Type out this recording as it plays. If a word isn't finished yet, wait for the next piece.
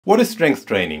What is strength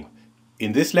training?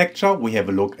 In this lecture we have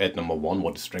a look at number one,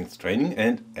 what is strength training,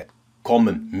 and at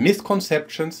common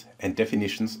misconceptions and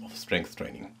definitions of strength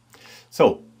training.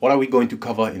 So what are we going to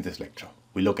cover in this lecture?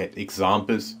 We look at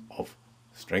examples of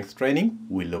strength training,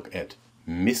 we look at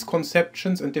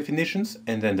misconceptions and definitions,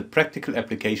 and then the practical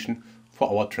application for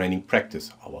our training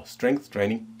practice, our strength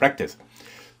training practice.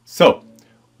 So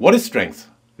what is strength?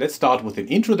 Let's start with an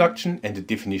introduction and a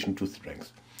definition to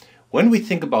strength. When we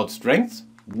think about strength,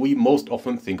 we most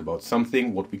often think about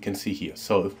something what we can see here.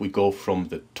 So if we go from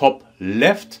the top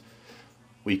left,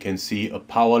 we can see a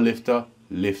powerlifter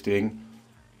lifting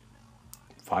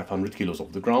 500 kilos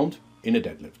off the ground in a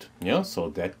deadlift. Yeah, so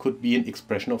that could be an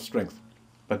expression of strength.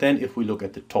 But then if we look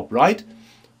at the top right,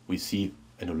 we see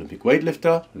an Olympic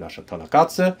weightlifter, Lascia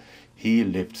Talakadze. He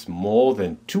lifts more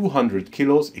than 200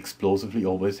 kilos explosively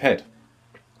over his head.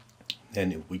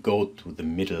 Then if we go to the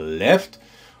middle left,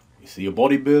 we see a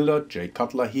bodybuilder, Jay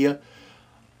Cutler here.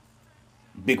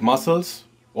 Big muscles,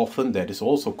 often that is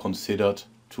also considered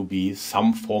to be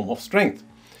some form of strength.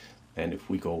 And if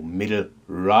we go middle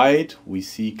right, we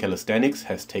see calisthenics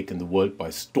has taken the world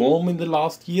by storm in the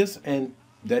last years, and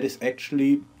that is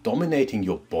actually dominating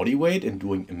your body weight and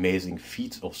doing amazing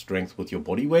feats of strength with your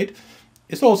body weight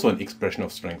is also an expression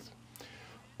of strength.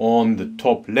 On the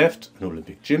top left, an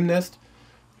Olympic gymnast,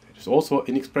 that is also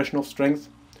an expression of strength.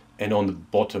 And on the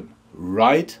bottom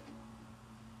right,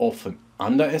 often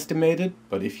underestimated,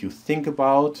 but if you think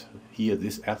about here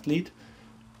this athlete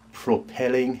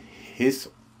propelling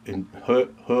her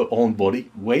own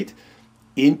body weight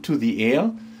into the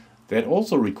air, that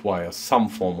also requires some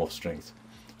form of strength.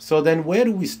 So then where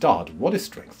do we start? What is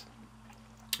strength?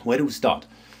 Where do we start?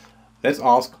 Let's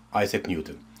ask Isaac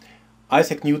Newton.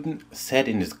 Isaac Newton sat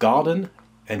in his garden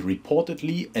and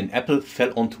reportedly an apple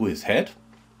fell onto his head.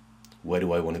 Where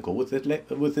do I want to go with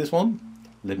this one?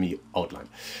 Let me outline.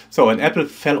 So an apple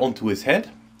fell onto his head,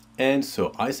 and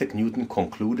Sir Isaac Newton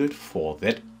concluded for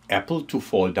that apple to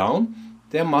fall down,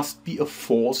 there must be a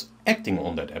force acting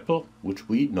on that apple, which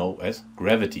we know as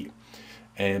gravity.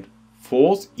 And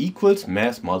force equals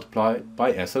mass multiplied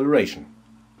by acceleration.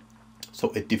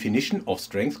 So a definition of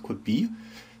strength could be,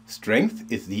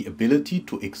 strength is the ability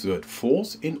to exert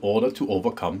force in order to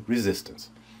overcome resistance.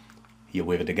 Here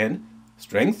we have it again.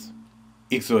 Strength,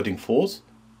 exerting force,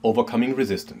 overcoming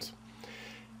resistance.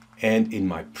 And in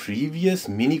my previous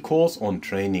mini course on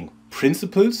training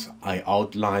principles, I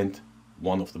outlined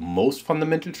one of the most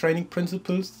fundamental training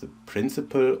principles, the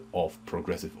principle of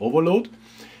progressive overload.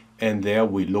 And there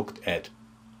we looked at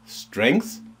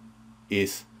strength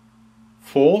is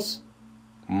force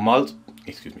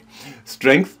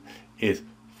strength is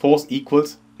force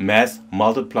equals mass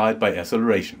multiplied by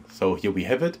acceleration. So here we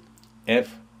have it,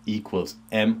 F equals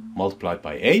m multiplied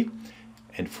by a,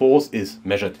 and force is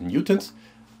measured in newtons,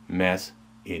 mass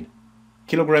in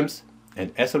kilograms,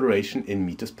 and acceleration in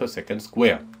meters per second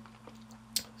square.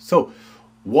 So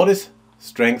what is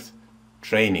strength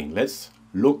training? Let's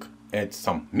look at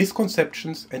some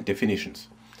misconceptions and definitions.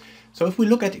 So if we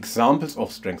look at examples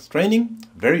of strength training,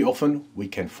 very often we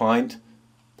can find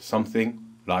something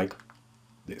like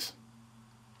this.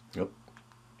 Yep.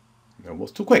 That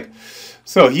was too quick.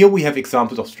 So here we have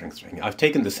examples of strength training. I've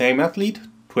taken the same athlete,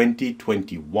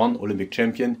 2021 Olympic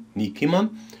champion Nick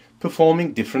Kimmann,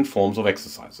 performing different forms of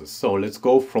exercises. So let's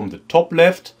go from the top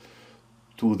left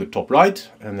to the top right,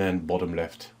 and then bottom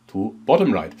left to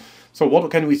bottom right. So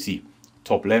what can we see?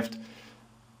 Top left,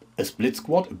 a split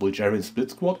squat, a Bulgarian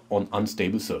split squat on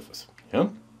unstable surface. Yeah?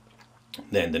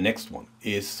 Then the next one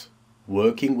is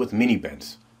working with mini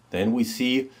bands. Then we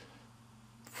see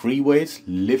free weights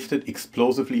lifted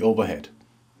explosively overhead.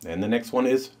 Then the next one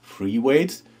is free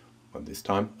weights, but this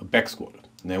time a back squat.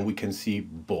 And then we can see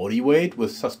body weight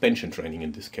with suspension training,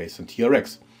 in this case and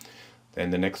TRX.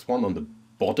 Then the next one on the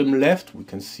bottom left, we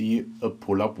can see a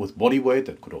pull-up with body weight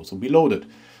that could also be loaded.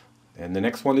 And the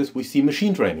next one is we see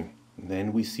machine training. And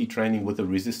then we see training with a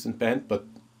resistant band, but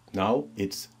now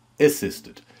it's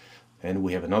assisted. And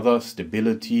we have another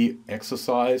stability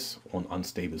exercise on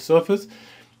unstable surface.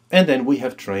 And then we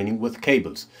have training with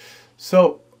cables.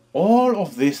 So all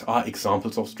of these are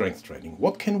examples of strength training.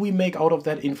 What can we make out of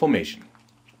that information?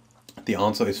 The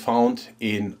answer is found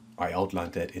in, I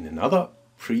outlined that in another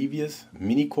previous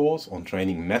mini course on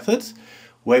training methods,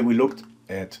 where we looked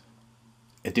at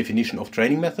a definition of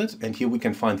training methods, and here we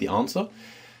can find the answer.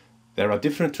 There are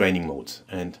different training modes,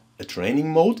 and a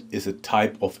training mode is a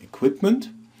type of equipment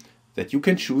that you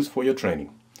can choose for your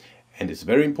training. And it's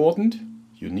very important,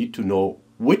 you need to know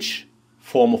which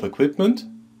form of equipment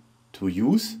to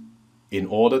use in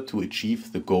order to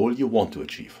achieve the goal you want to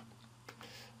achieve.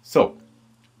 So,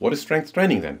 what is strength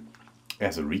training then?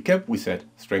 As a recap, we said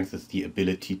strength is the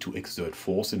ability to exert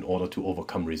force in order to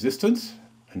overcome resistance.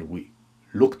 And we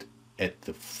looked at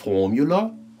the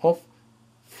formula of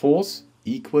force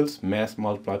equals mass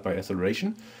multiplied by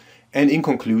acceleration. And in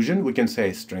conclusion, we can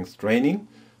say strength training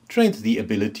trains the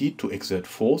ability to exert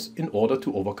force in order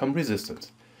to overcome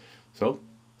resistance. So,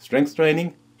 strength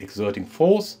training, exerting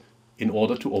force in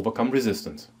order to overcome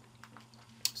resistance.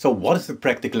 So what is the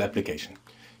practical application?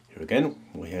 Here again,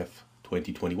 we have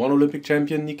 2021 Olympic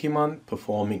champion Nikki Mann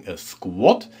performing a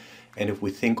squat. And if we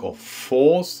think of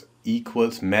force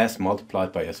equals mass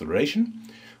multiplied by acceleration,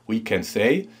 we can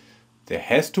say there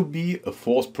has to be a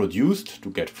force produced to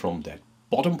get from that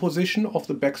bottom position of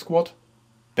the back squat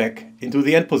back into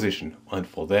the end position. And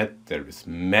for that, there is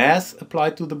mass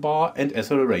applied to the bar and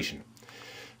acceleration.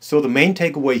 So the main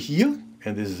takeaway here,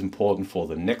 and this is important for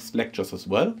the next lectures as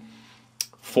well,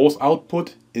 force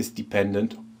output is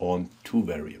dependent on two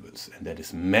variables, and that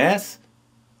is mass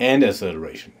and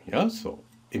acceleration. Yeah, so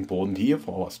important here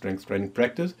for our strength training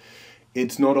practice.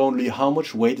 It's not only how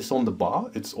much weight is on the bar,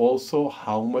 it's also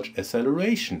how much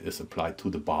acceleration is applied to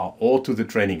the bar or to the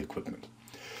training equipment.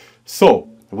 So,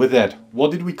 with that,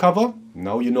 what did we cover?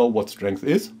 Now you know what strength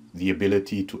is, the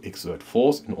ability to exert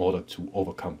force in order to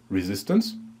overcome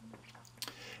resistance.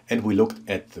 And we looked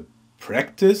at the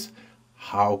practice,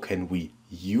 how can we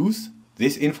use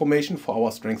this information for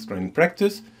our strength training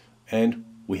practice, and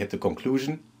we had the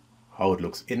conclusion, how it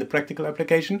looks in the practical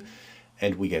application.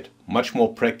 And we get much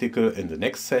more practical in the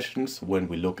next sessions when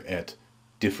we look at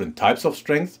different types of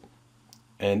strength.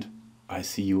 And I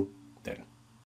see you